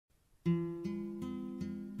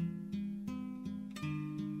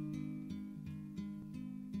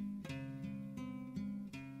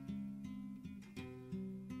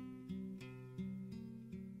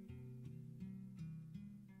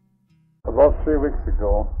About 3 weeks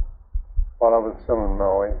ago, while I was still in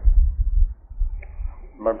Maui,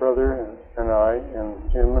 my brother and I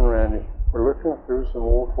and Jim and Randy were looking through some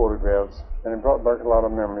old photographs, and it brought back a lot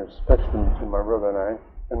of memories, especially to my brother and I.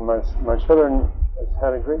 And my children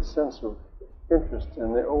had a great sense of interest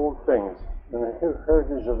in the old things and the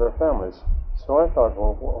heritage of their families. So I thought,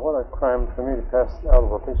 well, what a crime for me to pass out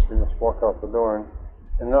of a picture and just walk out the door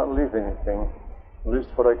and not leave anything, at least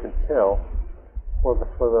what I could tell, for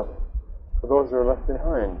those that are left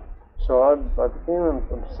behind. So I became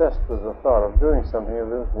obsessed with the thought of doing something of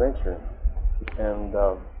this nature. And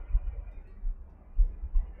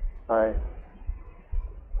I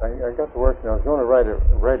got to work, and I was going to write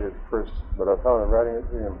it first, but I found writing it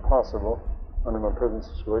really impossible under my present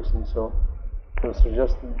situation, so it was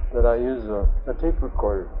suggested that I use a tape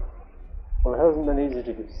recorder. Well, it hasn't been easy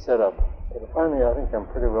to get set up, but finally I think I'm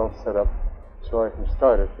pretty well set up, so I can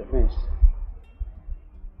start it at least.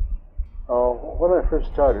 When I first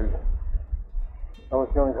started, I was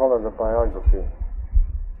going to call it a biography.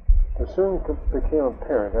 It soon became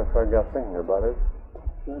apparent after I got thinking about it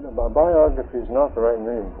that a biography is not the right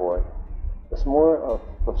name for it. It's more of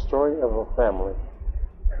a story of a family.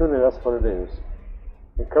 Truly, that's what it is.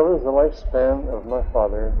 It covers the lifespan of my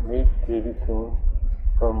father, Meade Katie Coon,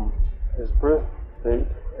 from his birth date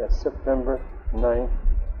as September 9,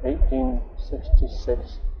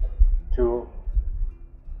 1866 to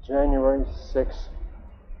January 6,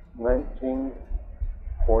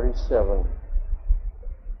 1947.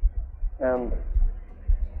 And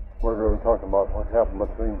we're going to talk about what happened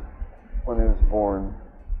between when he was born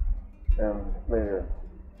and later.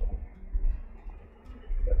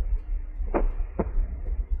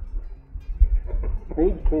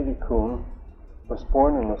 Meade Katie Coon was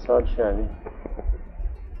born in the Sod Shanty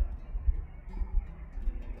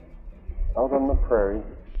out on the prairie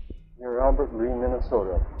near Albert Lee,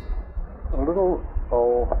 Minnesota.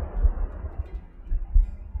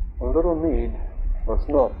 Little Meade was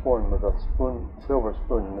not born with a silver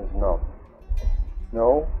spoon in his mouth.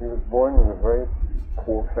 No, he was born in a very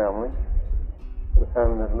poor family, a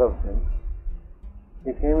family that loved him.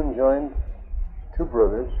 He came and joined two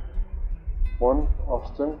brothers, one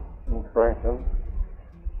Austin and Franklin.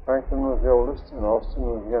 Franklin was the oldest and Austin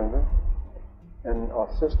was younger, and our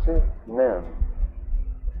sister Nan.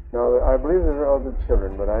 Now, I believe there are other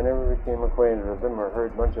children, but I never became acquainted with them or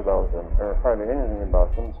heard much about them, or hardly anything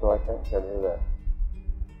about them, so I can't tell you that.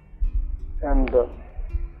 And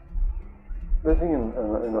living in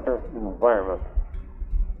an environment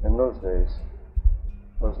in those days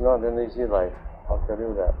was not an easy life, I'll tell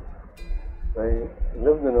you that. They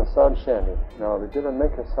lived in a sod shanty. Now, they didn't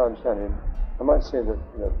make a sod shanty. I might say that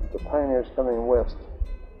the pioneers coming west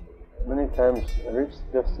many times reached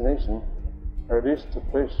the destination, or at least a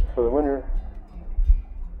place for the winter,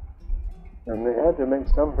 and they had to make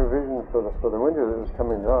some provision for the winter that was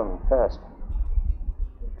coming on fast.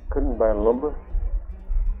 Couldn't buy lumber,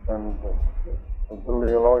 and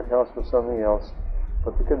building a log house was something else,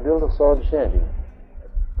 but they could build a sod shanty.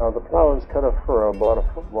 Now the plows cut a furrow about a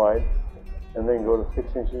foot wide, and then go to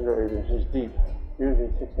 6 inches or 8 inches deep, usually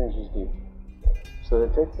 6 inches deep. So they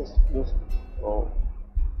take this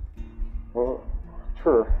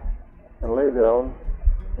turf and lay down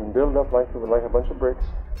and build up like a bunch of bricks,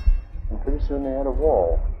 and pretty soon they had a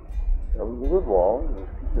wall. A good wall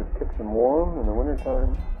that kept them warm in the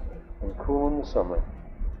wintertime and cool in the summer.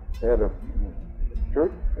 They had a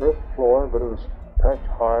dirt earth floor, but it was packed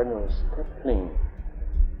hard and it was kept clean.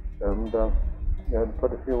 And you had to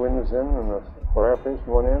put a few windows in and a fireplace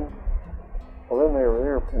in one end. Well, then they were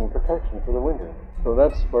there in protection for the winter. So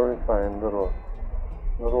that's where we find little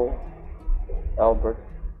Albert,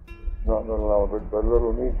 not little Albert, but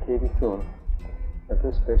little Meade Katie Coon at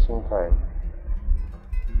this fishing time.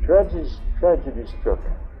 Tragedy struck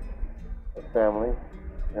the family,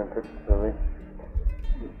 and particularly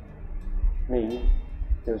Meade.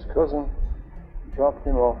 His cousin dropped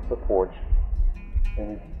him off the porch,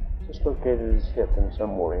 and he dislocated his hip in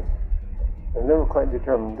some way. They never quite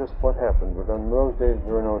determined just what happened, but in those days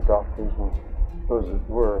there were no doctors, and those that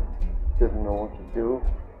were didn't know what to do.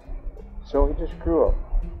 So he just grew up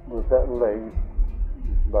with that leg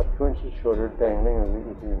about 2 inches shorter, dangling as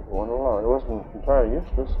he went along. It wasn't entirely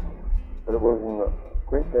useless, but it wasn't a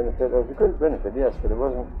great benefit. It was a good benefit, yes, but it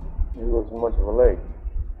wasn't much of a leg.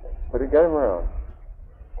 But it got him around.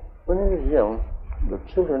 When he was young, the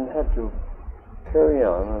children had to carry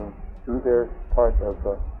on and do their part of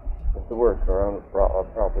the work around the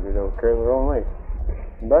property. They would carry their own weight.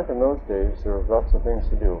 And back in those days, there was lots of things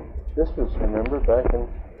to do. This was, remember, back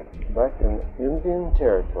in Indian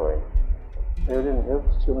territory. It was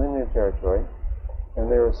still Indian territory,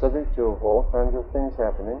 and they were subject to all kinds of things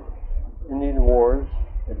happening. Indian wars.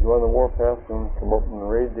 They'd go on the warpath and come up and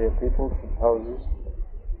raid their people's houses.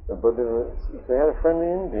 But if they had a friendly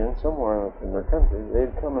Indian somewhere in their country,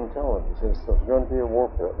 they'd come and tell them. He says, there's going to be a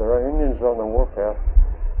warpath. There are Indians on the warpath,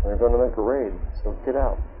 and they're going to make a raid, so get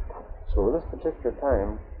out. So at this particular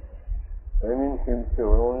time, an Indian came to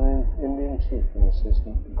an Indian chief, and he says,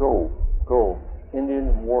 go,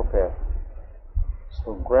 Indian warpath.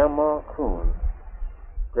 So Grandma Coon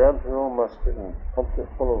grabbed her own musket and pumped it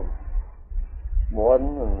full of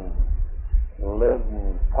wadding and lead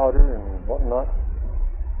and powder and whatnot,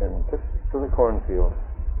 and took it to the cornfield.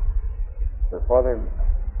 Her father,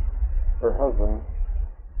 her husband,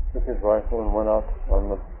 took his rifle and went out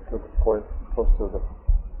to the point close to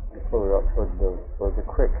further out toward the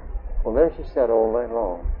creek. Well, there she sat all night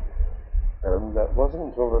long, and that wasn't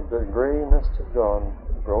until the gray mist of dawn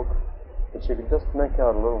broke that she could just make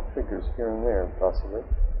out little figures here and there, possibly.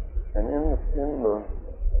 And in the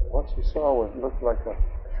what she saw looked like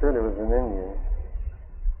surely was an Indian.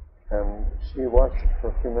 And she watched it for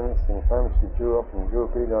a few minutes, and finally she drew up and drew a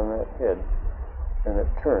bead on that head, and it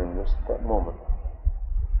turned just at that moment.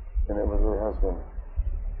 And it was her husband.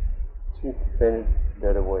 She fainted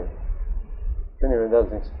dead away. Anyway, that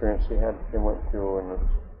was an experience she went through, and it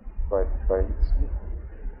was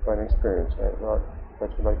quite an experience. I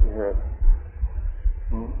thought you'd like to hear it.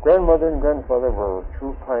 Grandmother and grandfather were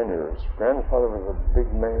true pioneers. Grandfather was a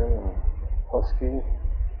big man and husky.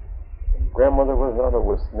 Grandmother was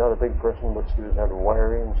not a big person, but she had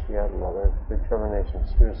wiry, and she had a lot of determination.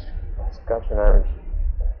 She was Scotch and Irish.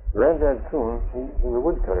 Granddad Coon, he was a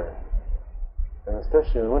woodcutter, and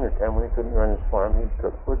especially in the wintertime when he couldn't run his farm, he'd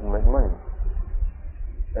cut wood and make money.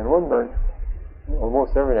 And one night,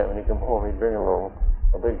 almost every night when he'd come home, he'd bring along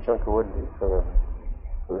a big chunk of wood for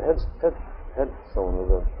the headstone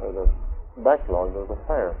or the backlog of the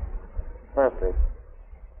fireplace,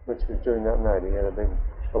 which was during that night. He had a big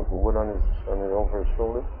chunk of wood over his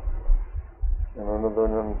shoulder, and another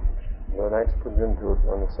one, the axe put into it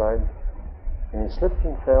on the side, and he slipped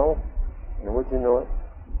and fell, and would you know it,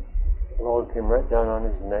 the log came right down on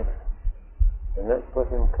his neck, and that put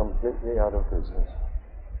him completely out of business.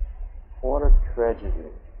 What a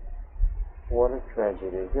tragedy. What a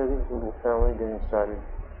tragedy. Here this little family getting started,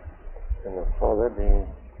 and the father being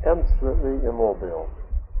absolutely immobile.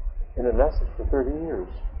 And it lasted for 30 years.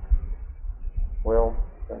 Well,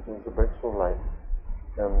 that was the breaks of life.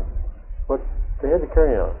 But they had to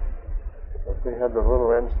carry on. They had the little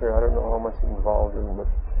ranch there. I don't know how much involved in it, but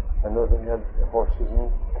I know they had horses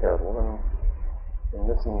and cattle and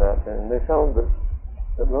this and that. And they found that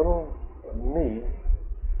little me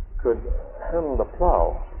could handle the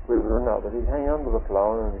plow, believe it or not, that he'd hang onto the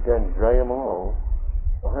plow and again drag him along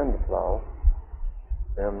behind the plow,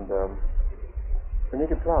 and he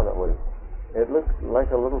could plow that way. It looked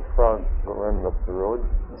like a little frog running up the road,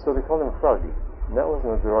 so they called him Froggy. And that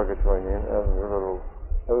wasn't a derogatory name, that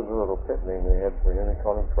was a little pet name they had for him. They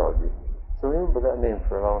called him Froggy. So he went by that name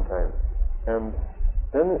for a long time. And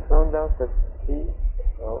then they found out that he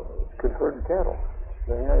could herd cattle.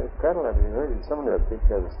 They had cattle that he herded. Someone had to take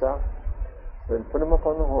care of the stock. So they'd put him up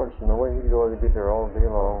on the horse, and away he'd go. He'd be there all day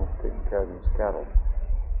long taking care of his cattle.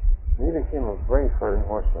 And he became a very fine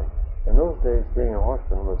horseman. In those days, being a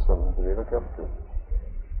horseman was something to be looked up to.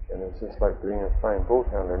 And it's just like being a fine boat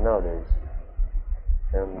handler nowadays.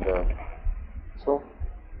 And so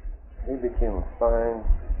he became a fine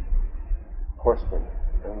horseman.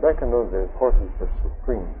 And back in those days, horses were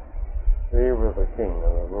supreme. They were the king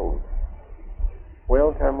of the road.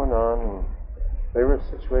 Well, time went on, and they were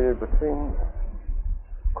situated between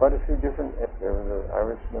quite a few different. There were the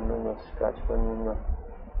Irishmen and the Scotchmen and the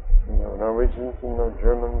Norwegians and the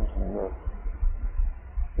Germans and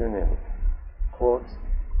you name it, Poles.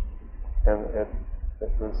 And it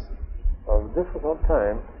was a difficult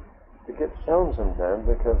time to get sound sometimes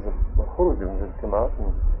because the hooligans would come out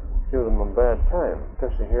and give them a bad time,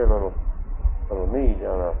 especially here little Meade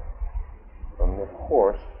on the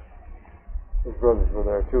horse. His brothers were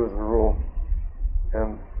there too, as a rule.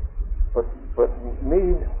 But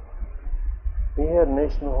Meade, he had an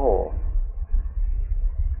ace in the hole.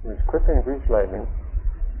 He was quick and greased lightning,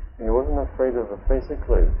 and he wasn't afraid of the face of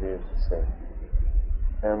clay, as he used to say.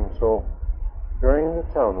 And so, during the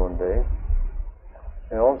town one day,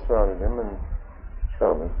 they all surrounded him and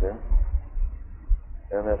challenged him.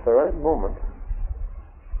 And at the right moment,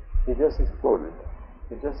 he just exploded.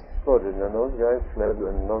 He just exploded, and those guys fled,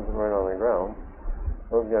 and those that were on the ground,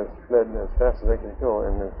 those guys fled as fast as they could go,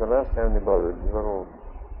 and it's the last time they bothered little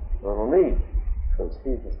Meade, because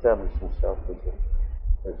he established himself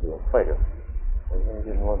as a fighter. And he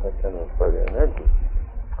didn't want that kind of a fight in their group.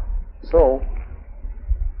 So,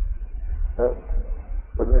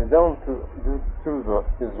 but down through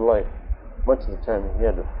his life, much of the time he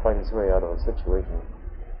had to fight his way out of a situation.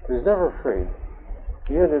 But he was never afraid.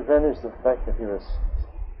 He had the advantage of the fact that he was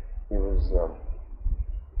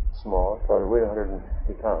small, probably weighed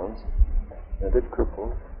 150 pounds, and a bit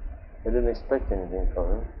crippled. They didn't expect anything from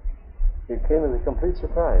him. He came as a complete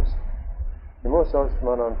surprise. He most always come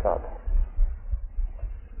out on top.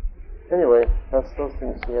 Anyway, that's those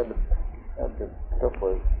things he had to put up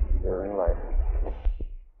with during life.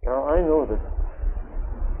 Now I know that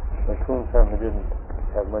the Coon family didn't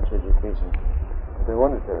have much education. They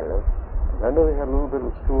wanted to have. I know they had a little bit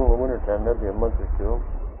of school in the wintertime, maybe a month or two.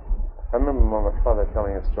 I remember my father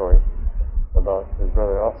telling a story about his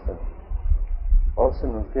brother Austin.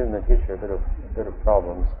 Austin was giving the teacher a bit of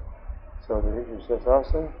problems. So the teacher says,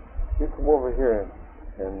 Austin, you come over here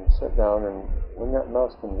and sit down, and when that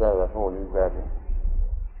mouse comes out of that hole, you grab him.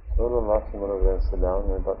 So little Austin went over there and sat down,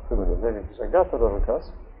 and about 2 minutes later, he said, I got the little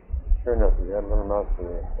cuss. Sure enough, he had a little mouse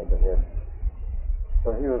at the head.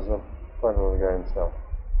 So he was a fun little guy himself.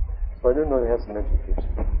 So I do know he had some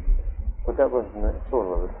education. But that wasn't the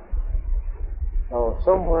total of it. Now,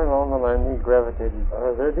 somewhere along the line, he gravitated.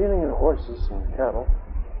 They're dealing in horses and cattle.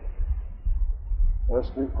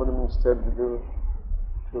 Unless we put him instead to do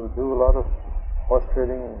a lot of horse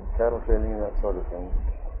trading and cattle trading and that sort of thing.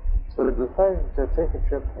 So they decided to take a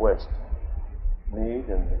trip west. Meade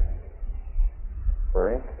and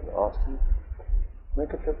Frank and Austin.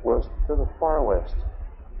 Make a trip west to the far west.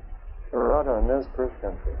 Clear out on Nez Perce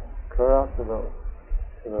country. Clear out to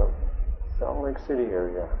the Salt Lake City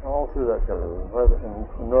area. All through that country.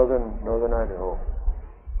 In northern Idaho.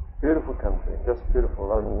 Beautiful country. Just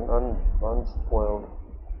beautiful. Unspoiled.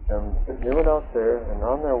 And they went out there, and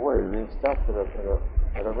on their way, they stopped at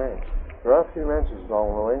a ranch. There are a few ranches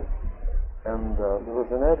along the way, and there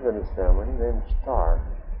was an Adventist family named Starr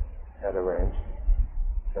had a ranch.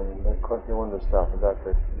 And of course, they wanted to stop at that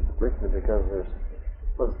briefly because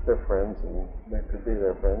they're friends, and they could be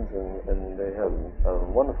their friends, and they had a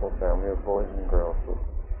wonderful family of boys and girls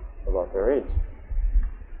about their age.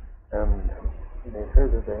 And they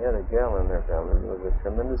heard that they had a gal in their family who was a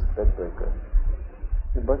tremendous bread baker.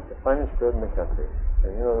 But the finest bread in the country.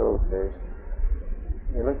 And you know those days,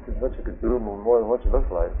 you looked at what you could do more than what you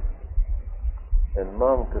looked like. And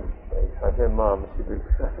Mom could, I said Mom, she'd be,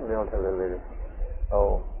 I'll tell her later.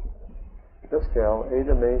 Oh, this gal,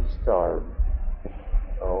 Ada Mae Starr,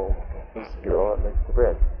 this girl that makes the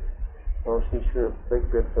bread. Oh, she sure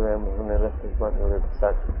baked bread for them when they left this bunch with their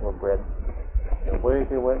sacks full of bread. And away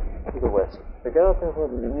they went to the west. They got out there where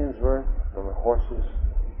the Indians were, and the horses,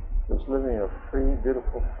 just living a free,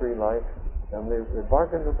 beautiful, free life. And they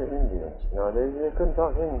bargained with the Indians. Now, they couldn't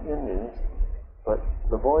talk Indians, but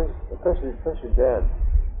the boys, especially Dad,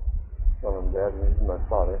 call him Dad, he's my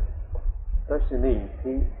father, especially me,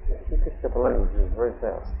 he picked up languages very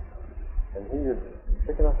fast. And he would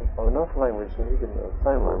pick up enough language so he could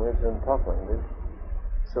sign language and talk language,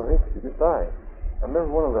 so he could get by. I remember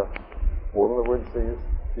one of the words they used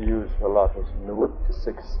to use a lot was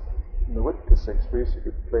Nwit-to-six. Nwit-to-six. We used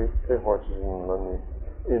to play horses on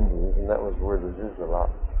the Indians, and that was the word that was used a lot.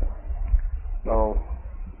 Now,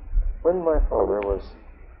 when my father was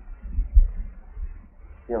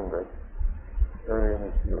younger, early in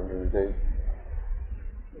his days,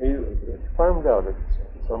 he farmed out at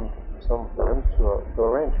some farms to a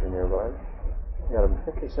rancher nearby. He had him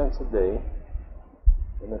 50 cents a day,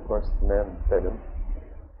 and of course the man fed him.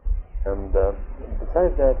 And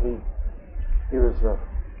besides that, he was a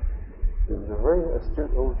very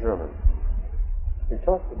astute old German. He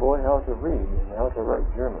taught the boy how to read and how to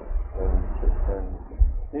write German, and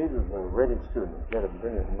he was a ready student. He had a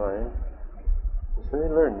brilliant mind. So he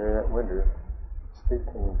learned during that winter to speak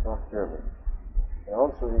and talk German. And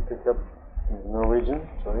also he picked up Norwegian,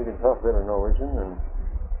 so he could talk better Norwegian and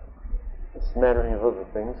a smattering of other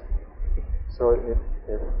things. So it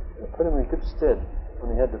put him in good stead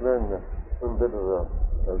when he had to learn a little bit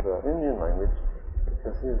of the Indian language,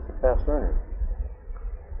 because he was a fast learner.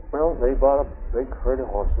 Well, they bought a big herd of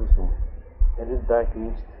horses and headed back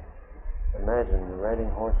east. Imagine riding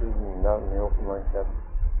horses and out in the open like that.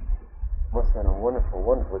 Must have been a wonderful,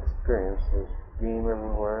 wonderful experience. There's game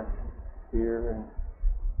everywhere, deer, and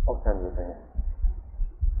all kinds of things.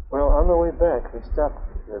 Well, on the way back, we stopped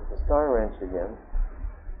at the Star Ranch again,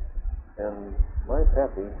 and my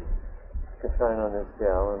pappy took a shine on this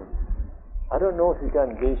gal, and I don't know if he got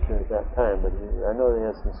engaged to her at that time, but I know they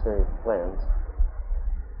had some serious plans.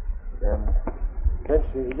 And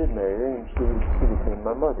eventually he did marry her, and she became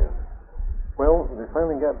my mother. Well, we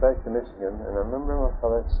finally got back to Michigan, and I remember my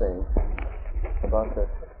father saying about the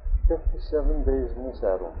 57 days in the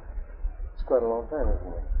saddle. It's quite a long time,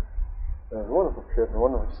 isn't it? It was a wonderful trip, a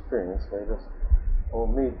wonderful experience.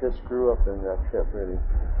 Old me just grew up in that trip, really.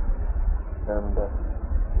 And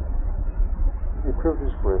he proved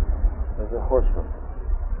his worth as a horseman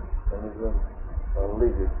and as a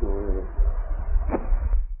leader, too, really.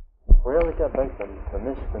 Well, we got back to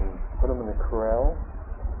Michigan, put them in the corral,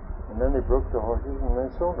 and then they broke the horses and they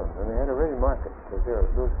sold them. And they had a ready market, because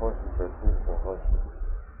those horses are beautiful horses.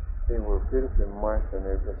 They were beautifully marked, and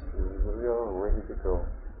they're just real ready to go.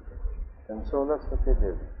 And so that's what they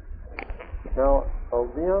did. Now,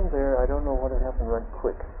 beyond there, I don't know what had happened right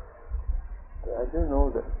quick. But I do know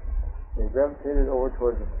that they gravitated over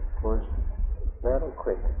towards Battle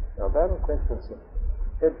Creek. Now, Battle Creek was the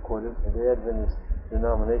headquarters of the Adventist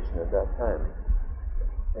denomination at that time.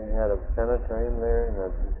 They had a sanitarium there, and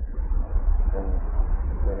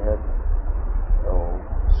they had a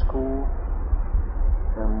school.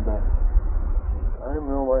 And I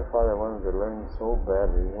know my father wanted to learn so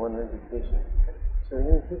badly. He wanted education. So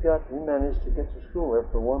he managed to get to school there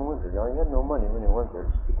for one winter. Now, he had no money when he went there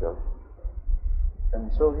to speak of.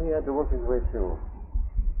 And so he had to work his way through.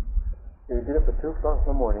 He would get up at 2 o'clock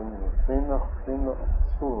in the morning and clean the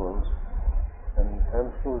schoolrooms. And the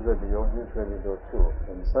time school was ready to go, he was ready to go too.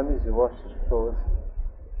 And Sundays he washed his clothes,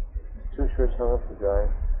 his 2 shirts hung up to dry.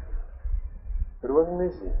 But it wasn't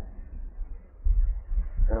easy.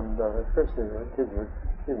 And at first the kids were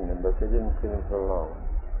kidding him, but they didn't kid him for long.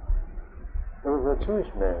 There was a Jewish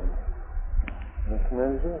man in the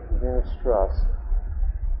community, his name was Strauss,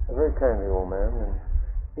 a very kindly old man, and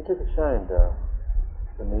he took a shine to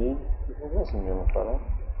me. He said, "Listen, young fellow,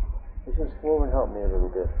 he says, come over and help me a little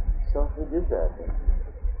bit." So he did that.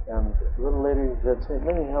 And a little later he said, "Say,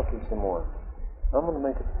 let me help you some more. I'm going to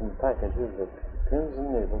make up some packages of pins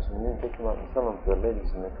and needles, and you can take them out and sell them to the ladies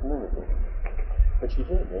in the community." Which he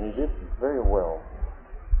did, and he did very well.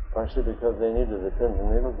 Partially because they needed the pins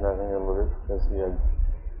and needles, and I think a little bit because he had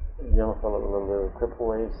a young fellow with a little bit of cripple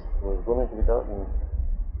ways who was willing to get out and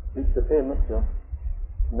beat the pavement to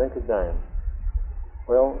make a dime.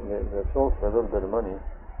 Well, they sold for a little bit of money,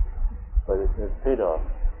 but it paid off.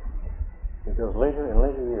 Because in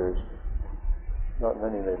later years, not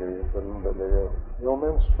many later years, but a little bit later, the old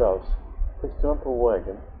man Strauss fixed up a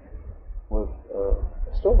wagon with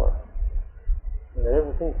a store. They had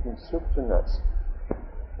everything from soup to nuts.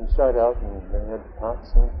 We started out and they had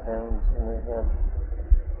pots and pans, and they had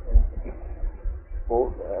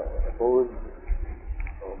board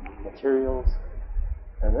materials,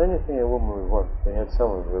 and anything a woman would want, they had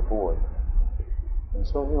some of their board. And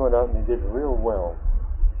so he went out and he did real well.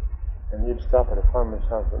 And he'd stop at a farmer's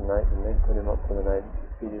house at night, and they'd put him up for the night,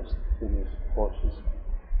 feed his horses.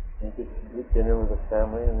 And he'd eat dinner with the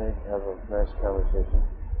family, and they'd have a nice conversation.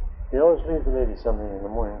 He'd always leave the lady something in the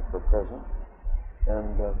morning for a present,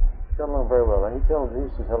 and got along very well. And he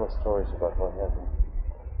used to tell us stories about what happened.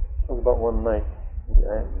 It was about one night,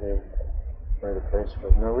 they were at a place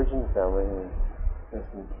with a Norwegian family, and there's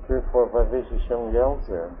some 3 or 4 vivacious young gals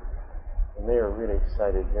there, and they were really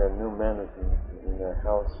excited. They had new men in their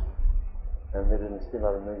house, and they didn't see a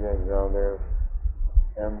lot of new guys around there,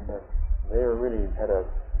 and they were really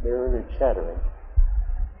chattering.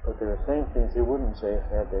 But they were saying things they wouldn't say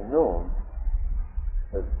had they known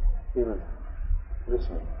that he was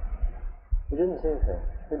listening. He didn't say anything.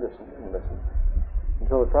 He didn't listen.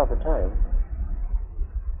 Until the proper time,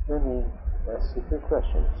 then he asked a few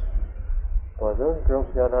questions. Boy, those girls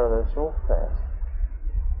got out of there so fast.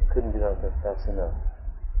 They couldn't get out there fast enough.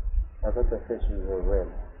 I bet their faces were red.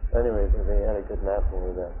 Anyway, they had a good laugh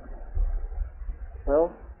over that.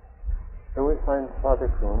 Well, then we find Father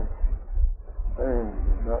Coon.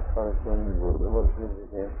 Not Father Coon, it was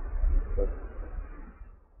his name, but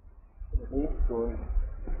he Coon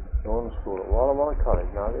going to school at Walla Walla College.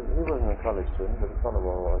 Now, he wasn't a college student, but he was at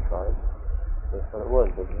Walla Walla College. That's what it was.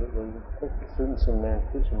 But they take the students in there and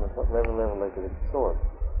teach them at what level they could absorb.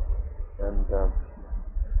 And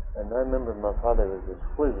I remember my father was this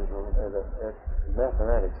whiz at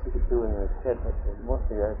mathematics. He could do it in his head, but most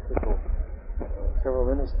of the guys took several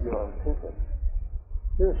minutes to do on paper.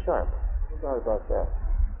 He was sharp. No doubt about that.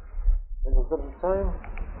 There was a time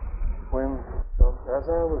when, as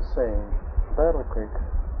I was saying, Battle Creek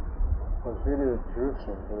was really the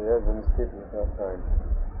Jerusalem for the Adventist people at that time.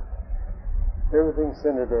 Everything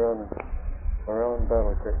centered around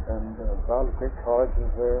Battle Creek, and Battle Creek College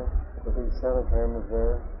was there, the big sanitarium was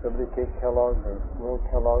there, W.K. Kellogg, and Will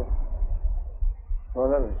Kellogg. No,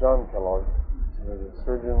 that was John Kellogg. There was a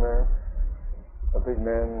surgeon there, a big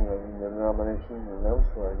man in the denomination and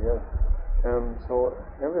elsewhere, yes. And so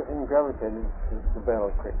everything gravitated to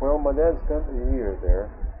Battle Creek. Well, my dad spent a year there,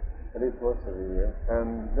 at least most of the year,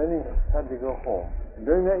 and then he had to go home. And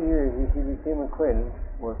during that year, he became acquainted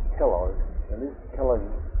with Kellogg. At least Kellogg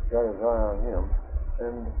got his eye on him,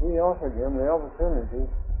 and he offered him the opportunity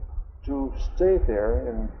to stay there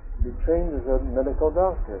and be trained as a medical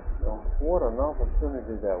doctor. Now, what an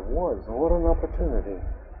opportunity that was! What an opportunity!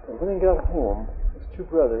 And when he got home, his two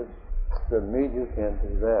brothers said, "Mate, you can't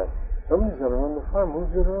do that. Somebody's got to run the farm. Who's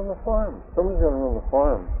going to run the farm? Somebody's got to run the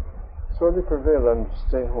farm." So they prevailed on him to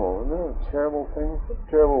stay home. And that was a terrible thing, a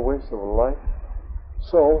terrible waste of a life.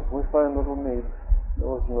 So we find little Meade. There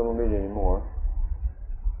wasn't little Meade anymore.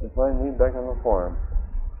 We find Meade back on the farm.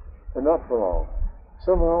 But not for long.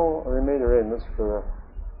 Somehow they made arrangements for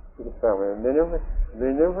the family. And they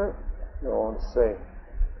never, you know, say,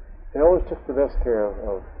 they always took the best care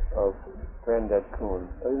of Granddad Coon.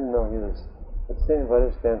 Even though he was at St.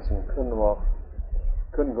 Vitus dancing, couldn't walk,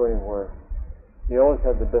 couldn't go anywhere. He always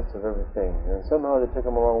had the best of everything. And somehow they took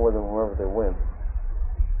him along with them wherever they went.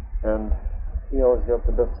 And he always got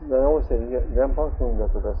the best. They always say, Grandpa Coon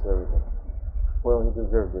got the best of everything. Well, he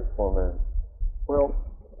deserved it, poor man. Well,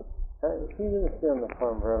 he didn't stay on the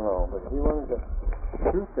farm very long, but he wanted to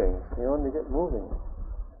do things. He wanted to get moving.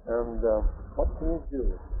 And what can you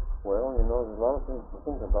do? Well, you know, there's a lot of things to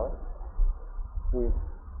think about. He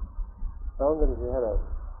found that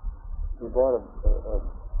he bought a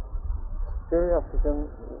stereopticon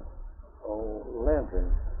lantern,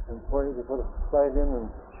 and where he could put a slide in and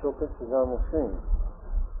show pictures on the screen.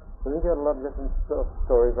 So he got a lot of different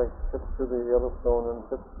stories, like trips to the Yellowstone and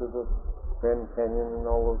trips to the Grand Canyon and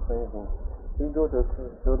all those things. And he'd go to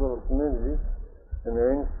a little community and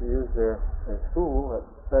arrange to use their school at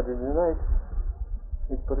Saturday night.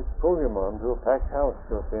 He'd put a program on to a packed house,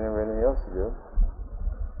 so if they never had anything else to do.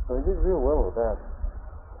 So he did real well with that.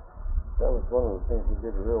 That was one of the things he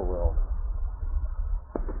did real well.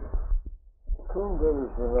 The Coon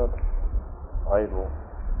brothers were not idle.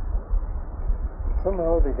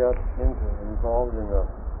 Somehow they got involved in a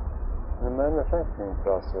manufacturing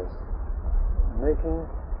process, making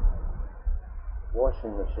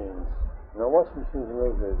washing machines. Now, washing machines in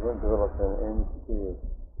those days weren't developed in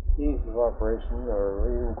ease of operation or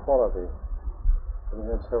even quality. We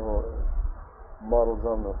had several models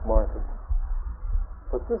on the market.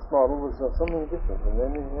 But this model was something different, and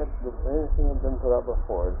then anything had been put out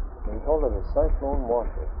before it. They called it a cyclone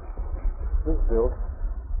washer. It was built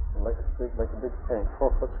like a big tank,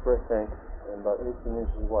 4-foot square tank, and about 18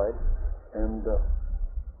 inches wide, and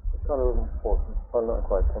it's got a little well, not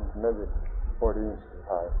quite, maybe 40 inches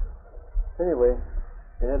high. Anyway,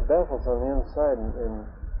 it had baffles on the inside and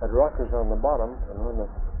had rockers on the bottom, and when the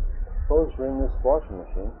clothes were in this washing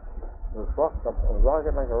machine, it was rocked like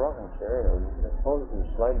a rocking chair, and the clothes would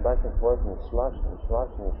slide back and forth and slosh and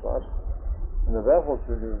slosh and slosh. And the baffles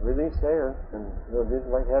would release air, and it was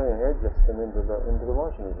like having air just come into the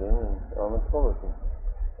washing machine and on the clothes. And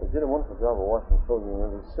they did a wonderful job of washing clothes, and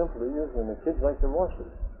it was simple to use, and the kids liked to wash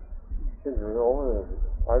it. Kids were over there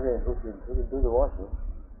arguing who could do the washing.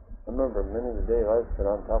 I remember many of the days I spent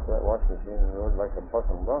on top of that washing machine and rode like a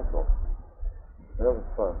bucking bronco. And that was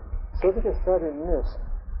fun. So they got started in this,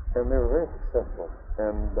 and they were very successful.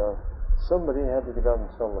 And somebody had to get out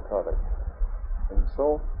and sell the product. And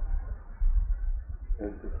so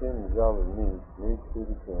it became the job of me to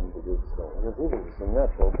do so. Because he was a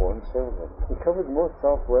natural-born salesman. He covered most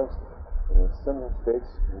Southwest and the Central States,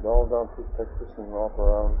 and all down through Texas and off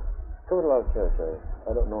around. Covered a lot of territory.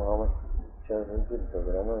 I don't know how much territory he did cover,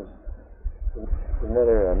 but I know he's in that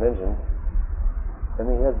area I mentioned. And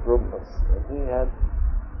he had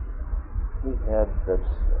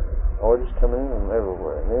orders coming in from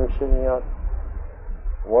everywhere. And they were shipping out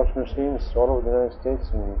washing machines all over the United States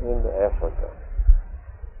and into Africa.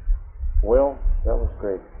 Well, that was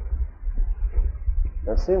great.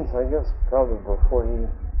 It seems, I guess, probably before he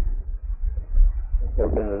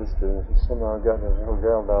got into this business, he somehow got this little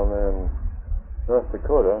girl down there in North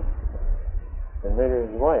Dakota and made her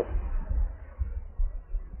his wife.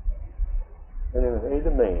 Her name was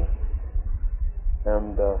Ada May.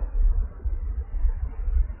 And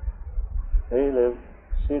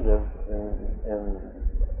she lived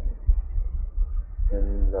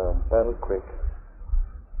in Battle Creek.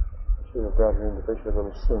 Should have brought her into the picture a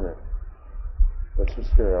little sooner, but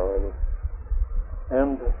she's here already.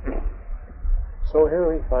 And so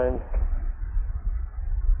here we find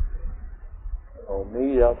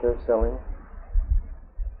Meade out there selling,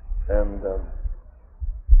 and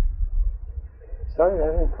started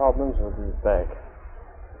having problems with his back.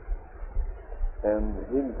 And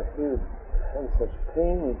he had such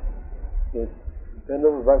pain, he'd bend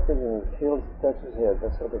over backwards and his heels touch his head.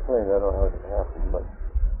 That's what they claim. I don't know how it happened, but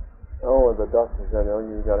the doctor said,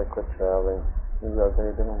 you've got to quit traveling. You've got to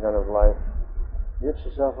take a different kind of life. Get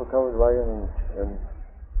yourself a covered wagon and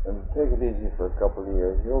take it easy for a couple of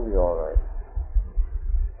years. You'll be all right.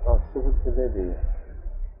 How stupid could they be?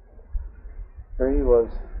 Here he was,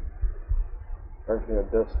 actually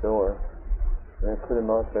at death's door. They put him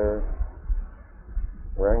out there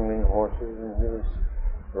wrangling horses, and he was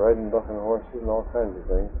riding bucking horses and all kinds of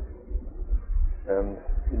things. And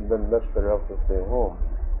he'd been much better off to stay home.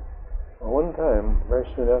 Well, one time, very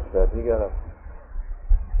soon after that, he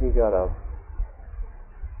got a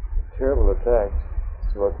terrible attack,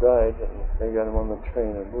 so it died, and they got him on the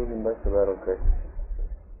train and moved him back to Battle Creek.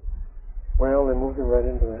 Well, they moved him right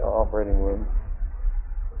into the operating room,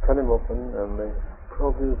 cut him open, and they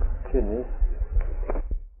probed his kidneys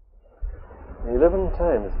 11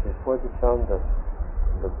 times before they found the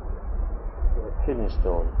kidney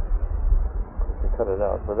stone. They cut it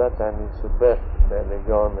out. By that time, he was so badly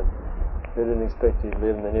gone that they didn't expect he'd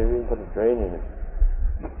live, and they never even put a drain in him.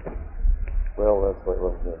 Well, that's what it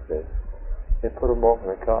was in that case. They put him off in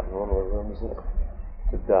a cot in one of the rooms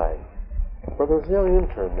to die. But there was a young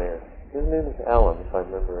intern there. His name was Alan, if I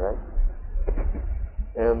remember right.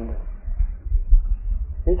 And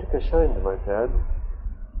he took a shine to my dad,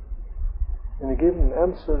 and he gave him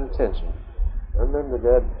absolute attention. I remember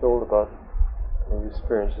Dad told about his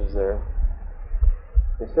experiences there.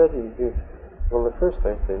 He said well, the first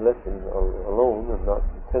place they left him alone and not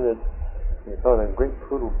attended. He found a great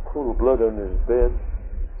pool of blood under his bed,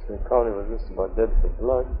 so he probably was just about dead for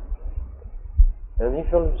blood. And he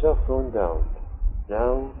felt himself going down,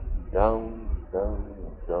 down, down, down,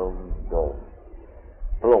 down, down.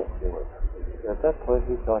 Below, he went. At that point,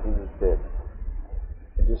 he thought he was dead.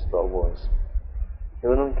 He just about was. He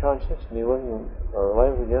went unconscious, and he wasn't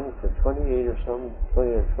alive again for 20 or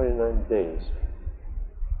 29 days.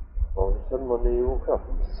 All of a sudden, one day he woke up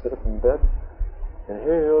and sat up in bed, and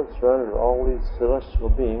here he was surrounded by all these celestial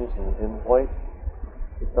beings in white.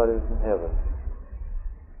 He thought he was in heaven.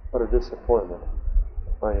 What a disappointment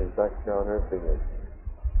to find he's back here on earth again.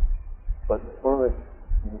 But one of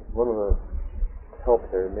the help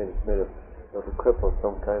there made a cripple of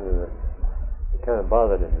some kind, and it kind of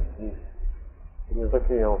bothered him. He was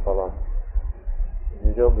looking, young fellow, if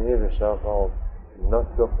you don't behave yourself, I'll knock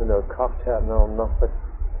you up into a cocked hat and I'll knock the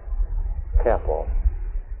cap off.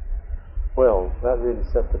 Well, that really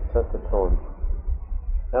set the tone.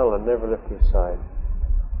 Eldon never left his side.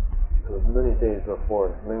 It was many days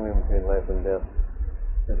before, lingering between life and death.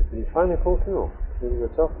 And he finally pulled through. He was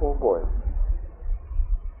a tough old boy.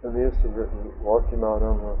 And they used to walk him out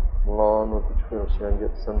on the lawn with the wheelchair and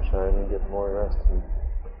get sunshine and get more rest. And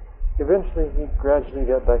eventually, he gradually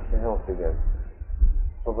got back to health again.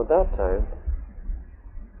 But by that time,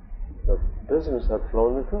 the business had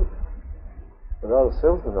flown the coop. Without a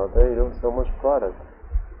salesman out there, you don't sell much product.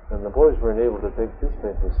 And the boys weren't able to take his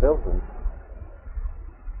place as salesmen.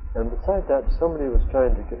 And besides that, somebody was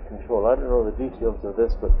trying to get control. I don't know the details of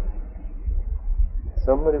this, but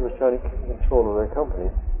somebody was trying to get control of their company.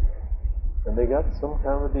 And they got some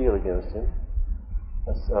kind of a deal against him.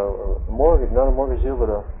 A mortgage, not a mortgage deal, but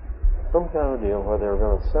some kind of a deal where they were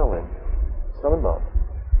going to sell him out.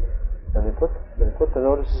 And they put the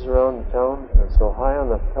notices around the town and so high on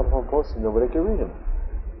the telephone posts that nobody could read them.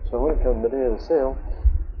 So when it came the day of the sale,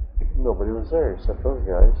 nobody was there except those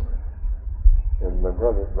guys and my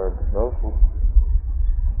brother, my uncles.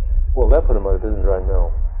 Well, that put them out of business right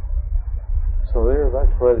now. So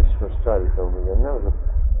that's where they first started coming again. That was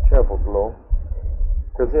a terrible blow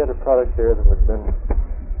because they had a product there that had been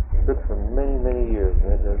good for many, many years,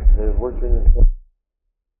 and they worked in it.